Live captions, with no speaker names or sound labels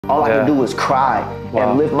All I could do was cry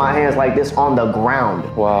and lift my hands like this on the ground.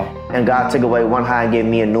 Wow. And God took away one high and gave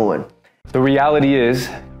me a new one. The reality is,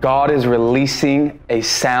 God is releasing a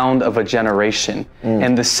sound of a generation,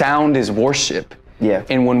 and the sound is worship. Yeah.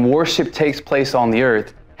 And when worship takes place on the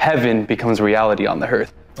earth, heaven becomes reality on the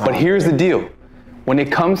earth. But here's the deal. When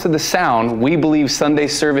it comes to the sound, we believe Sunday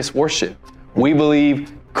service worship. We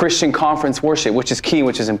believe Christian conference worship, which is key,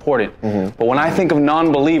 which is important. But when I think of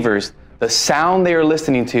non-believers, the sound they are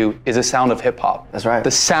listening to is a sound of hip hop. That's right.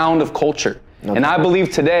 The sound of culture. And I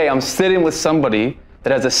believe today I'm sitting with somebody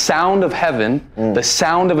that has a sound of heaven, the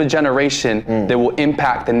sound of a generation that will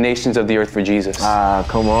impact the nations of the earth for Jesus.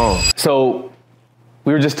 Come on. So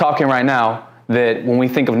we were just talking right now that when we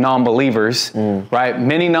think of non-believers, right?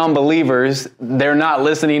 Many non-believers, they're not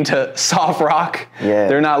listening to soft rock. Yeah.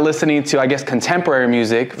 They're not listening to, I guess, contemporary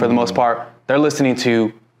music for the most part. They're listening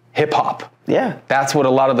to hip hop. Yeah. That's what a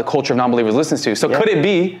lot of the culture of non-believers listens to. So could it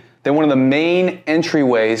be that one of the main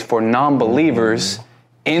entryways for non-believers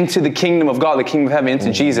into the kingdom of God, the kingdom of heaven,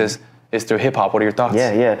 into Jesus, is through hip hop? What are your thoughts?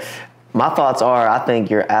 Yeah. My thoughts are, I think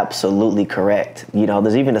you're absolutely correct. You know,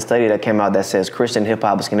 there's even a study that came out that says Christian hip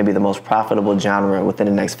hop is going to be the most profitable genre within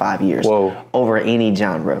the next 5 years. Whoa. Over any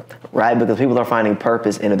genre, right? Because people are finding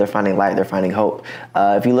purpose in it. They're finding light. They're finding hope.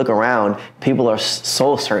 If you look around, people are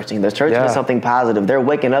soul searching. They're searching for something positive. They're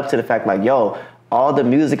waking up to the fact like, yo, all the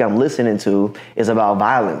music I'm listening to is about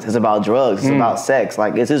violence. It's about drugs. It's about sex.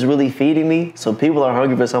 Like, is this really feeding me? So people are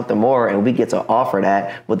hungry for something more, and we get to offer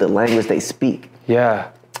that with the language they speak.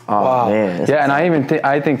 Yeah. Oh, wow. Man. Yeah, and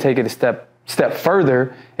I think take it a step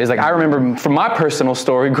further is like, I remember from my personal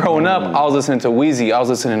story growing up, I was listening to Weezy, I was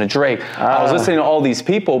listening to Drake, I was listening to all these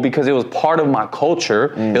people because it was part of my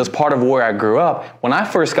culture. It was part of where I grew up. When I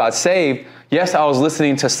first got saved, yes, I was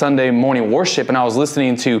listening to Sunday morning worship and I was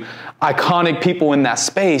listening to iconic people in that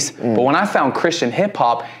space. But when I found Christian hip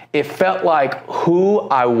hop, it felt like who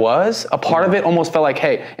I was. A part of it almost felt like,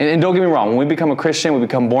 hey, and don't get me wrong, when we become a Christian, we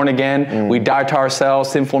become born again, we die to ourselves,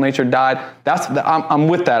 sinful nature died. I'm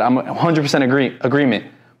with that. I'm 100% agreement.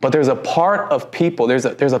 But there's a part of people, there's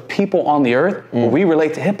a people on the earth where we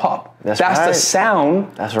relate to hip hop. That's right. The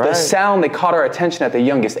sound. That's right. The sound that caught our attention at the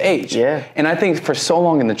youngest age. Yeah. And I think for so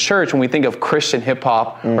long in the church, when we think of Christian hip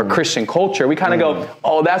hop or Christian culture, we kind of go,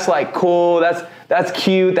 oh, that's like cool, that's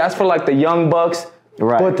cute, that's for like the young bucks.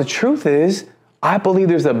 Right. But the truth is, I believe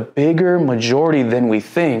there's a bigger majority than we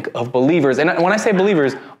think of believers. And when I say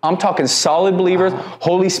believers, I'm talking solid believers,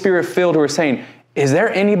 Holy Spirit filled, who are saying, is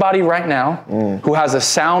there anybody right now who has a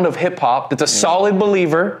sound of hip hop that's a solid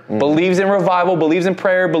believer, believes in revival, believes in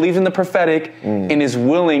prayer, believes in the prophetic, and is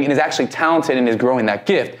willing and is actually talented and is growing that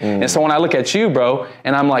gift? And so when I look at you, bro,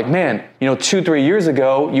 and I'm like, man, 2-3 years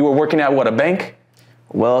ago, you were working at what, a bank?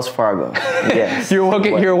 Wells Fargo. Yes. You're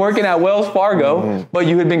working at Wells Fargo, but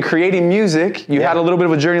you had been creating music. You had a little bit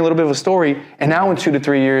of a journey, a little bit of a story, and now in 2 to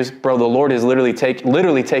 3 years, bro, the Lord is literally taking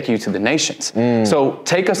you to the nations. So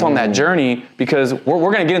take us on that journey, because we're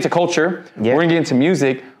going to get into culture, we're going to get into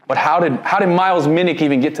music, but how did Miles Minnick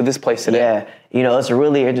even get to this place today? Yeah, it's a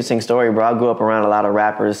really interesting story, bro. I grew up around a lot of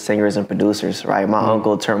rappers, singers, and producers, right? My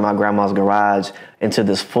uncle turned my grandma's garage into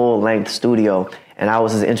this full-length studio. And I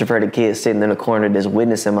was this introverted kid sitting in the corner just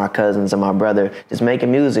witnessing my cousins and my brother just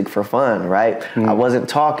making music for fun, right? I wasn't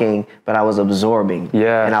talking, but I was absorbing.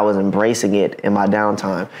 Yeah. And I was embracing it in my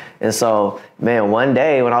downtime. And so, man, one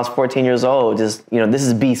day when I was 14 years old, this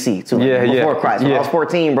is BC, too, before Christ. When I was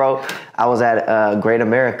 14, bro, I was at Great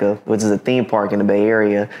America, which is a theme park in the Bay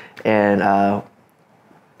Area. And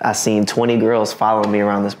I seen 20 girls following me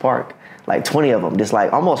around this park. Like 20 of them, just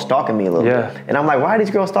like almost stalking me a little bit. And I'm like, why are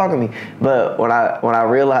these girls stalking me? But when I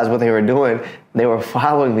realized what they were doing, they were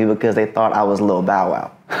following me because they thought I was Lil Bow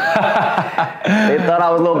Wow. They thought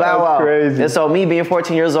I was Lil Bow Wow. Crazy. And so me being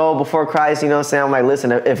 14 years old before Christ, I'm like,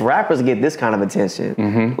 listen, if rappers get this kind of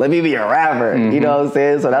attention, let me be a rapper. You know what I'm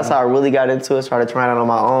saying? So that's how I really got into it, started trying it on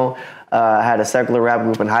my own. I had a secular rap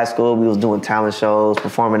group in high school. We was doing talent shows,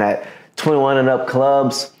 performing at 21 and up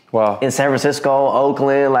clubs. Wow. In San Francisco,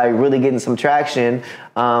 Oakland, like really getting some traction.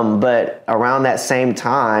 But around that same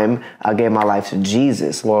time, I gave my life to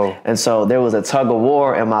Jesus. Whoa. And so there was a tug of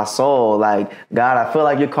war in my soul. Like, God, I feel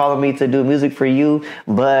like you're calling me to do music for you,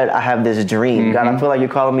 but I have this dream. God, I feel like you're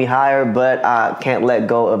calling me higher, but I can't let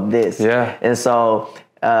go of this. Yeah. And so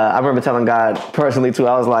I remember telling God personally too,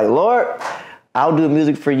 I was like, Lord, I'll do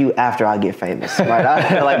music for you after I get famous, right?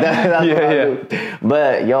 That's what I do.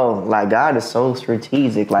 But like God is so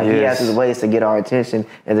strategic. Like He has His ways to get our attention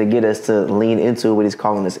and to get us to lean into what He's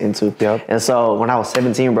calling us into. And so when I was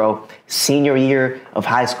 17, bro, senior year of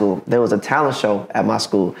high school, there was a talent show at my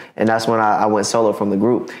school, and that's when I went solo from the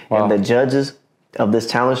group. And the judges of this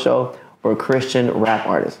talent show were Christian rap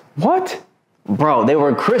artists. What? Bro, they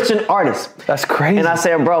were Christian artists. That's crazy. And I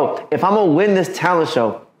said, bro, if I'm gonna win this talent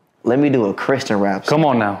show, let me do a Christian rap song. Come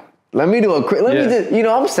on now. Let me do let me just,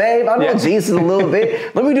 I'm saved. I know Jesus a little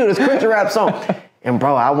bit. Let me do this Christian rap song. And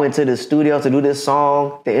bro, I went to the studio to do this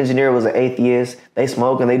song. The engineer was an atheist. They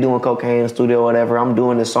smoking, they doing cocaine in the studio, whatever. I'm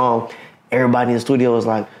doing this song. Everybody in the studio was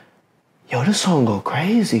like, yo, this song go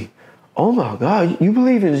crazy. Oh my God, you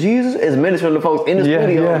believe in Jesus? It's ministering to folks in the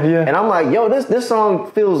studio. And I'm like, yo, this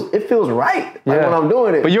song feels right. Like when I'm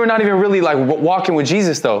doing it. But you're not even really like walking with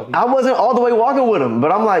Jesus though. I wasn't all the way walking with him,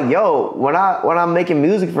 but I'm like, yo, when I'm making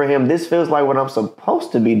music for him, this feels like what I'm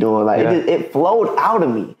supposed to be doing. Like it flowed out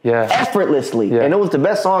of me effortlessly. And it was the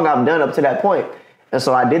best song I've done up to that point. And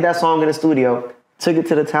so I did that song in the studio, took it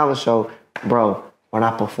to the talent show. Bro, when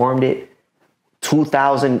I performed it,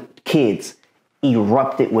 2,000 kids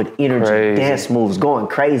erupted with energy, dance moves, going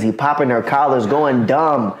crazy, popping their collars, going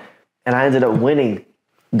dumb. And I ended up winning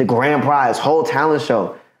the grand prize, whole talent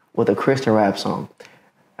show, with a Christian rap song.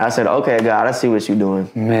 I said, okay, God, I see what you're doing.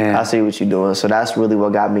 Man. I see what you're doing. So that's really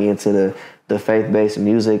what got me into the faith-based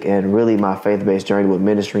music and really my faith-based journey with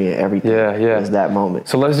ministry and everything. Was that moment.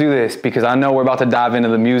 So let's do this, because I know we're about to dive into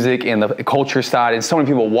the music and the culture side, and so many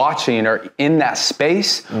people watching are in that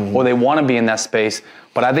space or they want to be in that space.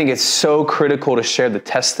 But I think it's so critical to share the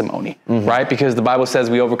testimony, right? Because the Bible says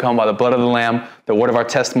we overcome by the blood of the Lamb, the word of our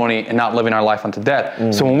testimony, and not living our life unto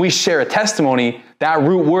death. So when we share a testimony, that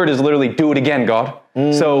root word is literally do it again, God.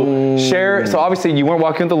 So share. So obviously you weren't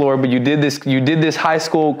walking with the Lord, but you did this high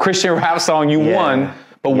school Christian rap song. You won.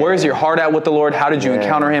 But where's your heart at with the Lord? How did you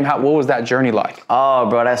encounter him? What was that journey like? Oh,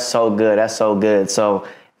 bro, that's so good. That's so good. So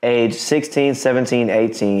age 16, 17,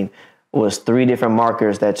 18 was 3 different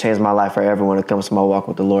markers that changed my life forever when it comes to my walk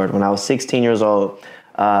with the Lord. When I was 16 years old,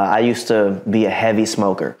 I used to be a heavy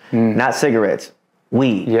smoker. Not cigarettes,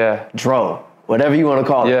 weed, dro, whatever you want to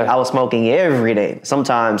call it. I was smoking every day,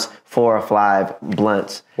 sometimes 4 or 5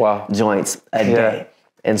 blunts, joints a day.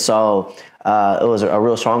 And so it was a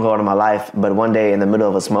real stronghold in my life. But one day in the middle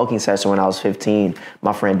of a smoking session when I was 15,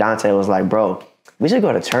 my friend Dante was like, bro, we should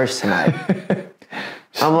go to church tonight.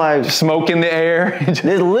 I'm like, smoke in the air. This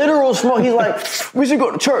literal smoke. He's like, we should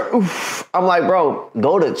go to church. Oof. I'm like, bro,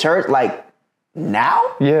 go to church like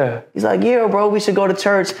now? He's like, yeah, bro, we should go to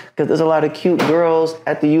church because there's a lot of cute girls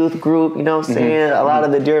at the youth group. You know what I'm saying? A lot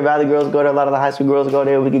of the Deer Valley girls go there. A lot of the high school girls go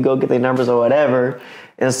there. We could go get their numbers or whatever.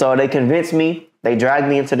 And so they convinced me. They dragged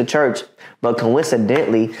me into the church. But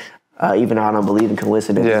coincidentally, even though I don't believe in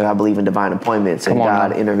coincidences, I believe in divine appointments and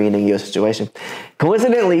God intervening in your situation.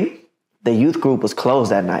 Coincidentally, the youth group was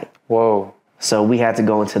closed that night. Whoa. So we had to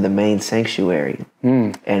go into the main sanctuary.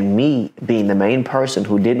 And me being the main person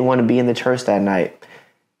who didn't want to be in the church that night,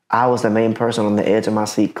 I was the main person on the edge of my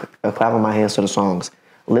seat, clapping my hands to the songs,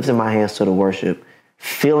 lifting my hands to the worship,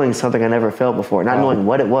 feeling something I never felt before, not knowing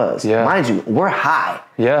what it was. Mind you, we're high.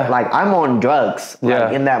 Like I'm on drugs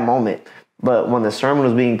in that moment. But when the sermon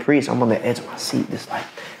was being preached, I'm on the edge of my seat, just like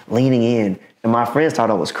leaning in. And my friends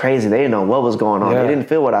thought I was crazy. They didn't know what was going on. They didn't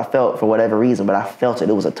feel what I felt for whatever reason, but I felt it.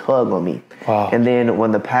 It was a tug on me. And then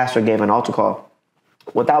when the pastor gave an altar call,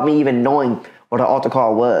 without me even knowing what an altar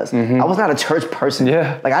call was, I was not a church person.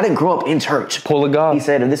 Like I didn't grow up in church. Pull of God. He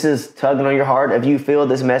said, if this is tugging on your heart, if you feel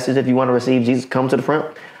this message, if you want to receive Jesus, come to the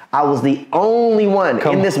front. I was the only one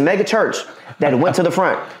in this mega church that went to the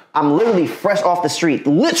front. I'm literally fresh off the street,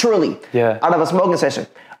 literally out of a smoking session.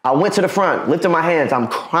 I went to the front, lifted my hands. I'm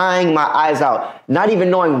crying my eyes out, not even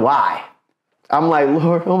knowing why. I'm like,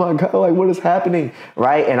 Lord, oh my God, like what is happening,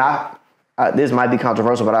 right? And I this might be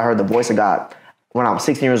controversial, but I heard the voice of God when I was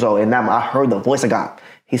 16 years old. And I heard the voice of God.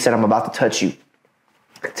 He said, I'm about to touch you.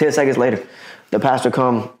 10 seconds later, the pastor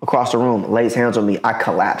come across the room, lays hands on me. I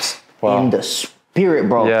collapse in the spirit,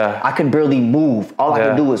 bro. I could barely move. All I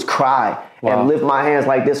could do was cry and lift my hands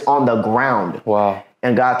like this on the ground.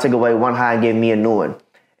 And God took away one high and gave me a new one.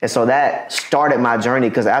 And so that started my journey,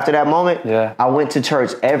 because after that moment, I went to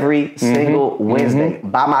church every single Wednesday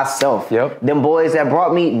by myself. Them boys that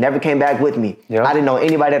brought me never came back with me. I didn't know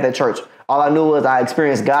anybody at that church. All I knew was I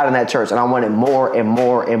experienced God in that church, and I wanted more and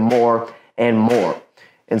more and more and more.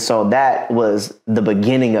 And so that was the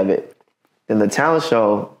beginning of it. Then the talent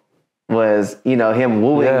show was, him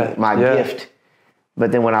wooing my gift.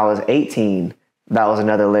 But then when I was 18, that was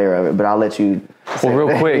another layer of it, but I'll let you. Well,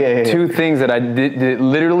 real quick, 2 things that that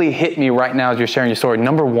literally hit me right now as you're sharing your story.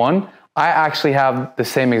 Number 1, I actually have the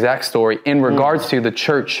same exact story in regards to the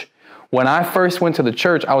church. When I first went to the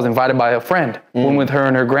church, I was invited by a friend, went with her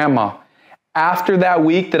and her grandma. After that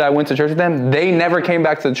week that I went to church with them, they never came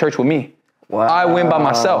back to the church with me. I went by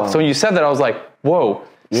myself. So when you said that, I was like, whoa.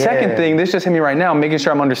 Second thing, this just hit me right now, making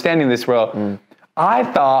sure I'm understanding this, bro. I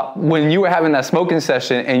thought when you were having that smoking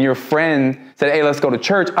session and your friend said, hey, let's go to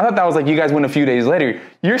church, I thought that was like you guys went a few days later.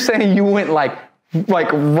 You're saying you went like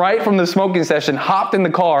right from the smoking session, hopped in the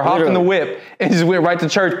car, hopped in the whip, and just went right to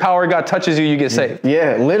church. Power of God touches you, you get saved.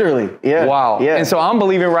 Yeah, literally. Yeah. Wow. Yeah. And so I'm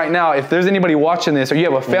believing right now, if there's anybody watching this, or you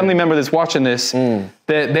have a family member that's watching this, that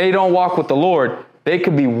they don't walk with the Lord, they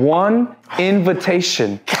could be one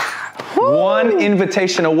invitation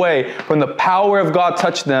away from the power of God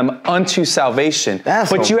touching them unto salvation.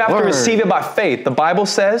 But you have to receive it by faith. The Bible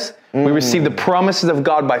says we receive the promises of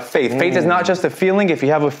God by faith. Faith is not just a feeling. If you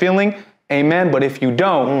have a feeling, amen. But if you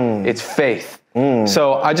don't, it's faith.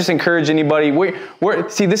 So I just encourage anybody.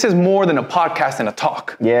 See, this is more than a podcast and a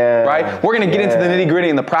talk. Yeah. Right? We're going to get into the nitty gritty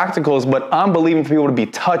and the practicals, but I'm believing for people to be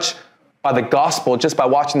touched by the gospel just by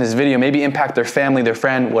watching this video, maybe impact their family, their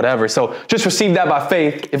friend, whatever. So just receive that by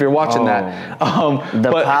faith if you're watching that.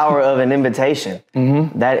 The power of an invitation.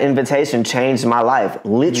 That invitation changed my life,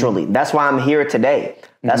 literally. That's why I'm here today.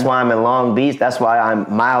 That's why I'm in Long Beach. That's why I'm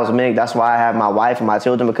Miles Minnick. That's why I have my wife and my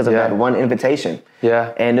children, because of that one invitation.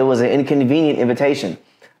 Yeah. And it was an inconvenient invitation.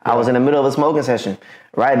 I was in the middle of a smoking session,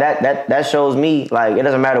 right? That shows me, like, it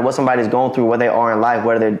doesn't matter what somebody's going through, where they are in life,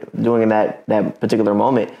 what they're doing in that particular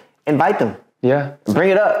moment. Invite them. Yeah.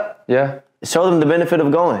 Bring it up. Yeah. Show them the benefit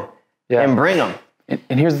of going. Yeah. And bring them.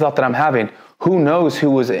 And here's the thought that I'm having. Who knows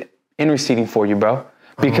who was interceding for you, bro?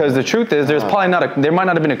 Because the truth is, there might not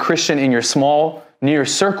have been a Christian in your small, near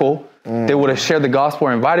circle that would have shared the gospel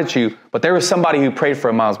or invited you, but there was somebody who prayed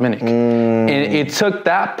for Miles Minnick. And it took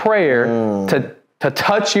that prayer to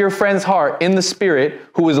touch your friend's heart in the spirit,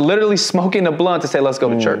 who was literally smoking a blunt, to say, let's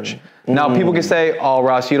go to church. Now, people can say, oh,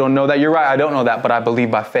 Ross, you don't know that. You're right, I don't know that, but I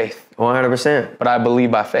believe by faith. 100%. But I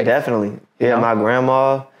believe by faith. Definitely. Yeah, you know? My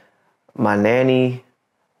grandma, my nanny,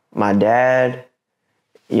 my dad.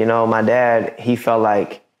 You know, my dad, he felt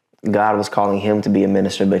like God was calling him to be a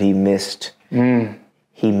minister, but he missed.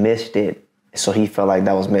 He missed it. So he felt like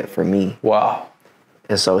that was meant for me. Wow.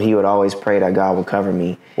 And so he would always pray that God would cover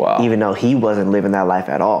me. Wow. Even though he wasn't living that life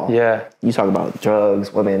at all. Yeah. You talk about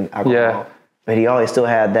drugs, women, alcohol. Yeah. But he always still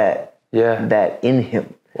had that. Yeah. That in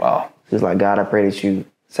him. Wow. He was like, God, I pray that you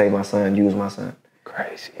save my son, use my son.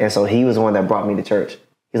 Crazy. And so he was the one that brought me to church.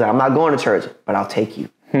 He's like, I'm not going to church, but I'll take you.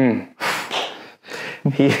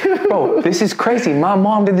 Bro, this is crazy. My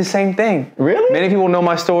mom did the same thing. Really? Many people know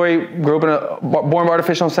my story. Born by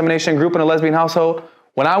artificial insemination, grew up in a lesbian household.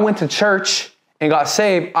 When I went to church and got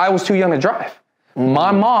saved, I was too young to drive.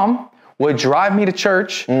 My mom would drive me to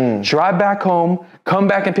church, drive back home, come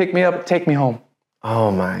back and pick me up, take me home.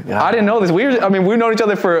 Oh my God. I didn't know this. We've known each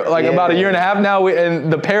other for like about a year and a half now,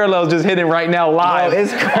 and the parallels just hitting right now live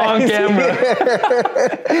on camera.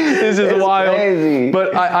 This is wild. Crazy.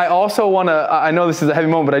 But I also want to, I know this is a heavy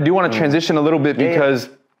moment, but I do want to transition a little bit because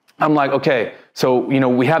I'm like, okay, so, you know,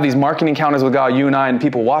 we have these marketing encounters with God, you and I and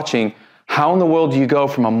people watching. How in the world do you go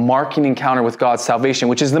from a marketing encounter with God's salvation,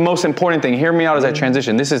 which is the most important thing? Hear me out as I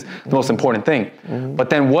transition. This is the most important thing.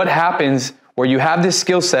 But then what happens where you have this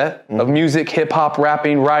skill set of music, hip hop,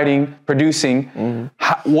 rapping, writing, producing?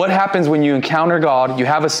 What happens when you encounter God? You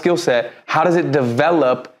have a skill set. How does it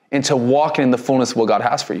develop into walking in the fullness of what God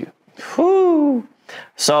has for you? Whew.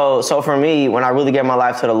 So for me, when I really gave my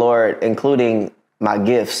life to the Lord, including my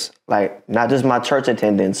gifts, like not just my church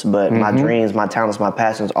attendance, but my dreams, my talents, my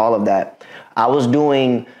passions, all of that, I was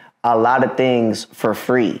doing a lot of things for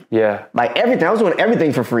free. Yeah. Like everything. I was doing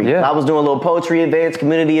everything for free. Yeah. I was doing little poetry events,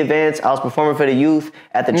 community events. I was performing for the youth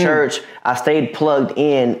at the church. I stayed plugged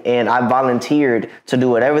in and I volunteered to do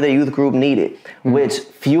whatever the youth group needed, which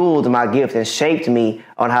fueled my gift and shaped me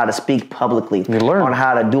on how to speak publicly, on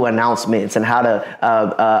how to do announcements and how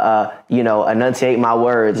to, enunciate my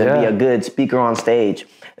words and be a good speaker on stage.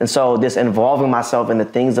 And so this involving myself in the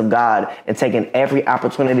things of God and taking every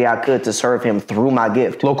opportunity I could to serve him through my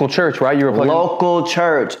gift. Local church, right? You were plugged in? Local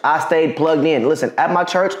church. I stayed plugged in. Listen, at my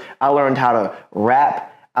church, I learned how to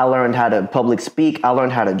rap. I learned how to public speak. I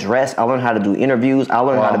learned how to dress. I learned how to do interviews. I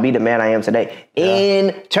learned how to be the man I am today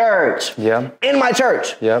in church. Yeah. In my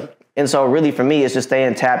church. Yep. And so really for me, it's just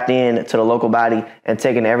staying tapped in to the local body and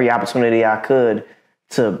taking every opportunity I could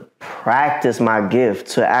to practice my gift,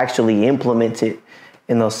 to actually implement it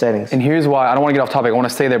in those settings. And here's why, I don't want to get off topic, I want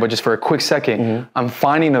to stay there, but just for a quick second, I'm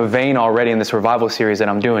finding a vein already in this revival series that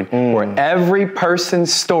I'm doing, where every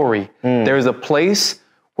person's story, there's a place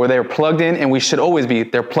where they're plugged in, and we should always be,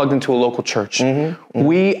 they're plugged into a local church. I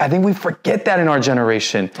think we forget that in our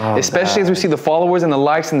generation, especially as we see the followers and the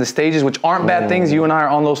likes and the stages, which aren't bad things. You and I are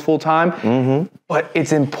on those full time, but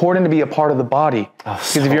it's important to be a part of the body.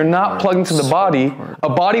 Because if you're not plugged into the body, a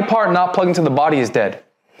body part not plugged into the body is dead.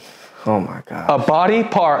 Oh my God. A body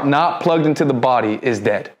part not plugged into the body is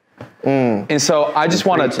dead. And so I just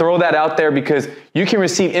want to throw that out there because you can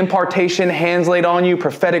receive impartation, hands laid on you,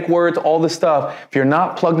 prophetic words, all this stuff. If you're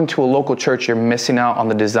not plugged into a local church, you're missing out on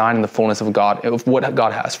the design and the fullness of God, of what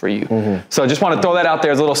God has for you. So I just want to throw that out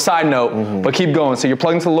there as a little side note, but keep going. So you're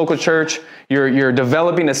plugged into the local church, you're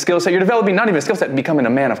developing a skill set. You're developing not even a skill set, becoming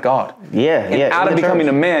a man of God. And out of becoming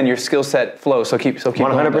a man, your skill set flows. So keep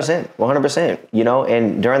 100%, 100%. You know,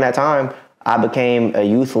 and during that time, I became a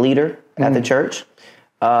youth leader at the church.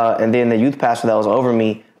 And then the youth pastor that was over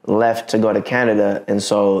me left to go to Canada. And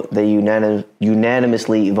so they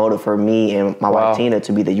unanimously voted for me and my wife Tina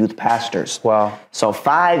to be the youth pastors. Wow. So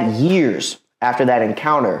 5 years after that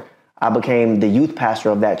encounter, I became the youth pastor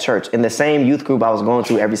of that church in the same youth group I was going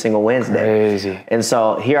to every single Wednesday. Crazy. And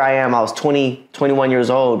so here I am, I was 21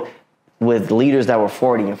 years old with leaders that were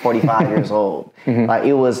 40 and 45 years old. Like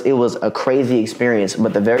it was a crazy experience.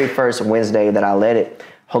 But the very first Wednesday that I led it,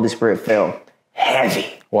 Holy Spirit fell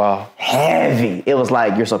heavy. Wow. Heavy. It was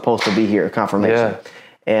like, you're supposed to be here, confirmation.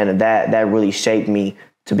 And that really shaped me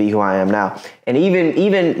to be who I am now. And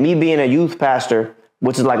even me being a youth pastor,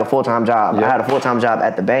 which is like a full-time job. I had a full-time job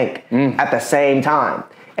at the bank at the same time.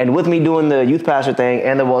 And with me doing the youth pastor thing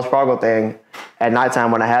and the Wells Fargo thing, at nighttime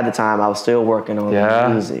when I had the time, I was still working on the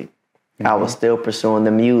music. I was still pursuing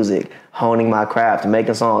the music, honing my craft,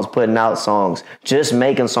 making songs, putting out songs, just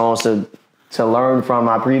making songs to learn from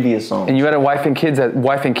my previous songs. And you had a wife and kids at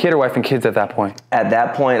that point? At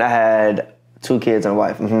that point, I had 2 kids and a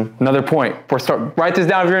wife. Another point. Write this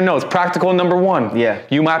down in your notes. Practical number 1. Yeah.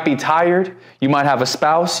 You might be tired. You might have a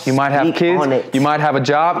spouse. You might have kids. You might have a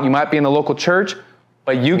job. You might be in the local church.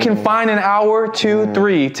 But you can find an hour, 2,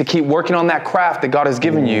 3 to keep working on that craft that God has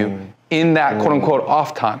given you in that quote unquote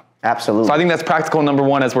off time. Absolutely. So I think that's practical number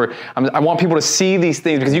 1 as I want people to see these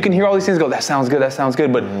things because you can hear all these things and go, that sounds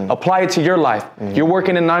good, but apply it to your life. You're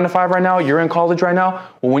working in 9 to 5 right now, you're in college right now.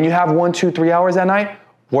 Well, when you have 1, 2, 3 hours at night,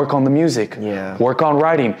 work on the music, work on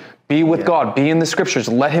writing, be with God, be in the scriptures,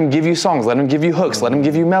 let him give you songs, let him give you hooks, let him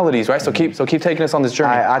give you melodies, right? So keep taking us on this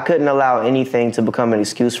journey. I couldn't allow anything to become an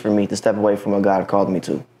excuse for me to step away from what God called me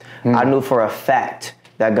to. I knew for a fact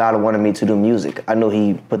that God wanted me to do music. I knew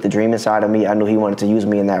he put the dream inside of me. I knew he wanted to use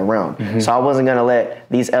me in that realm. So I wasn't gonna let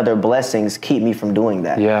these other blessings keep me from doing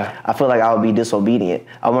that. I feel like I would be disobedient.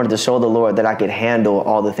 I wanted to show the Lord that I could handle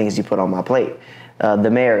all the things he put on my plate.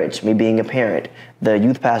 The marriage, me being a parent, the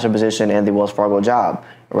youth pastor position, and the Wells Fargo job,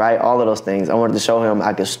 right? All of those things. I wanted to show him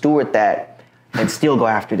I could steward that and still go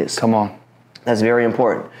after this. Come on. That's very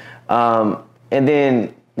important. And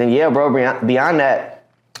then yeah, bro, beyond that,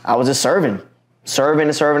 I was just serving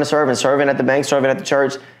at the bank, serving at the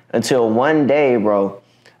church, until one day, bro,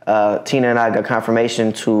 Tina and I got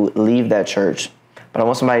confirmation to leave that church. But I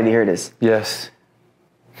want somebody to hear this. Yes.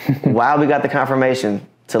 While we got the confirmation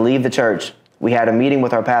to leave the church, we had a meeting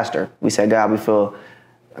with our pastor. We said, God, we feel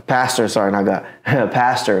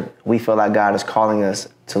like God is calling us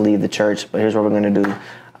to leave the church, but here's what we're going to do.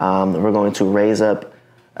 We're going to raise up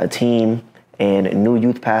a team and new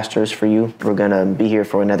youth pastors for you. We're going to be here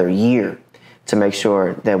for another year to make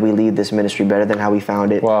sure that we leave this ministry better than how we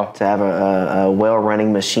found it, to have a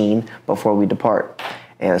well-running machine before we depart.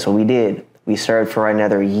 And so we did. We served for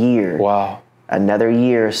another year. Wow. Another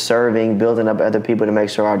year serving, building up other people to make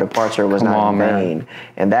sure our departure was not in vain.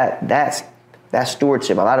 And that's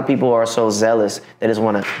stewardship. A lot of people are so zealous they just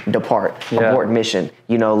want to depart, abort mission,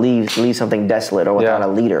 leave something desolate or without a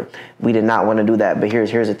leader. We did not want to do that. But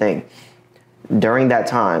here's the thing. During that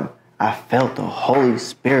time, I felt the Holy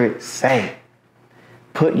Spirit say,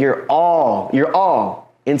 put your all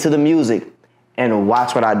into the music and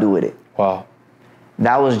watch what I do with it. Wow.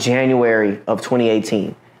 That was January of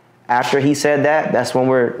 2018. After he said that, that's when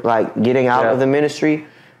we're like getting out of the ministry.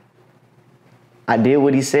 I did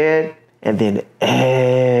what he said, and then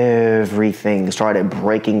everything started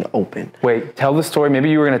breaking open. Wait, tell the story. Maybe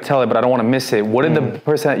you were going to tell it, but I don't want to miss it. What did the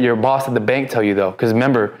person, your boss at the bank, tell you though? Because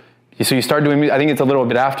remember, so you start doing music. I think it's a little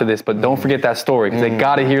bit after this, but don't forget that story because they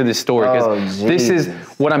got to hear this story. Because this is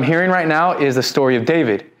what I'm hearing right now is the story of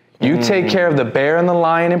David. You take care of the bear and the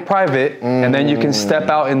lion in private, and then you can step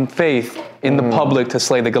out in faith in the public to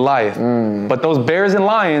slay the Goliath. But those bears and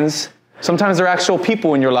lions, sometimes they're actual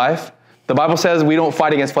people in your life. The Bible says we don't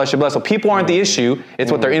fight against flesh and blood. So people aren't the issue.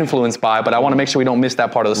 It's what they're influenced by. But I want to make sure we don't miss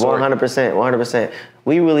that part of the story. 100%.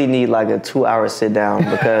 We really need like a 2-hour sit down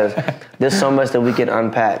because there's so much that we can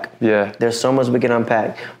unpack. There's so much we can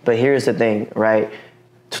unpack. But here's the thing, right?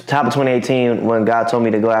 Top of 2018, when God told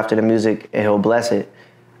me to go after the music and he'll bless it,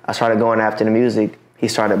 I started going after the music. He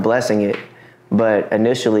started blessing it. But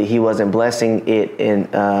initially, he wasn't blessing it in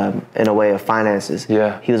a way of finances.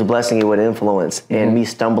 Yeah. He was blessing it with influence and me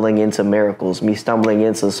stumbling into miracles, me stumbling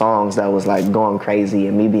into songs that was like going crazy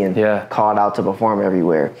and me being called out to perform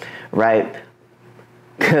everywhere, right?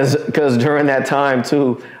 Because during that time,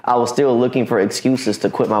 too, I was still looking for excuses to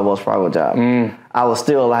quit my Wells Fargo job. I was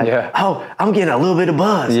still like, oh, I'm getting a little bit of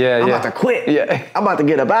buzz. I'm about to quit. I'm about to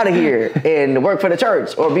get up out of here and work for the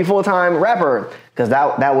church or be full-time rapper. Because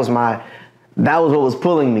that was what was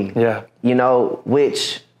pulling me. You know,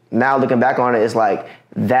 which now looking back on it, it's like,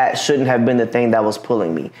 that shouldn't have been the thing that was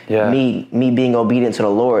pulling me. Me being obedient to the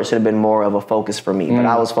Lord should have been more of a focus for me. But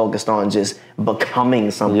I was focused on just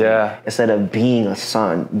becoming something instead of being a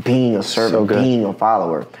son, being a servant, being a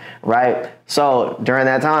follower, right? So during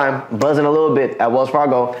that time, buzzing a little bit at Wells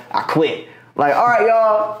Fargo, I quit. Like, all right,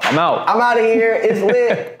 y'all. I'm out. I'm out of here. It's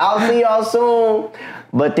lit. I'll see y'all soon.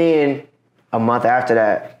 But then a month after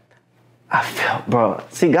that, I felt, bro,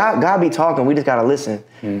 see, God be talking. We just got to listen.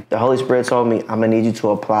 The Holy Spirit told me, I'm going to need you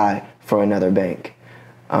to apply for another bank.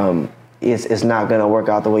 It's not going to work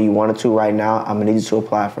out the way you want it to right now. I'm going to need you to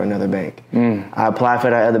apply for another bank. I applied for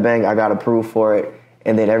that other bank. I got approved for it.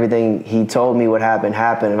 And then everything he told me would happen,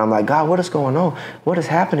 happened. And I'm like, God, what is going on? What is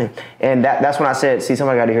happening? And that's when I said, see,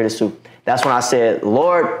 somebody got to hear this too. That's when I said,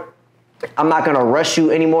 Lord, I'm not going to rush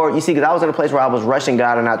you anymore. You see, because I was in a place where I was rushing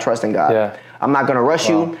God and not trusting God. I'm not going to rush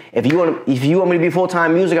you. If you want me to be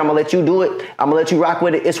full-time music, I'm going to let you do it. I'm going to let you rock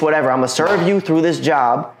with it. It's whatever. I'm going to serve you through this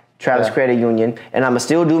job, Travis Credit Union, and I'm going to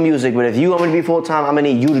still do music. But if you want me to be full-time, I'm going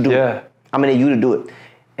to need you to do it. I'm going to need you to do it.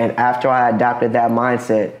 And after I adopted that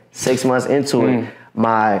mindset, 6 months into it,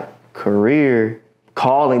 my career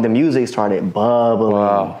calling, the music started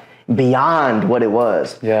bubbling beyond what it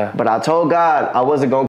was. But I told God I wasn't going to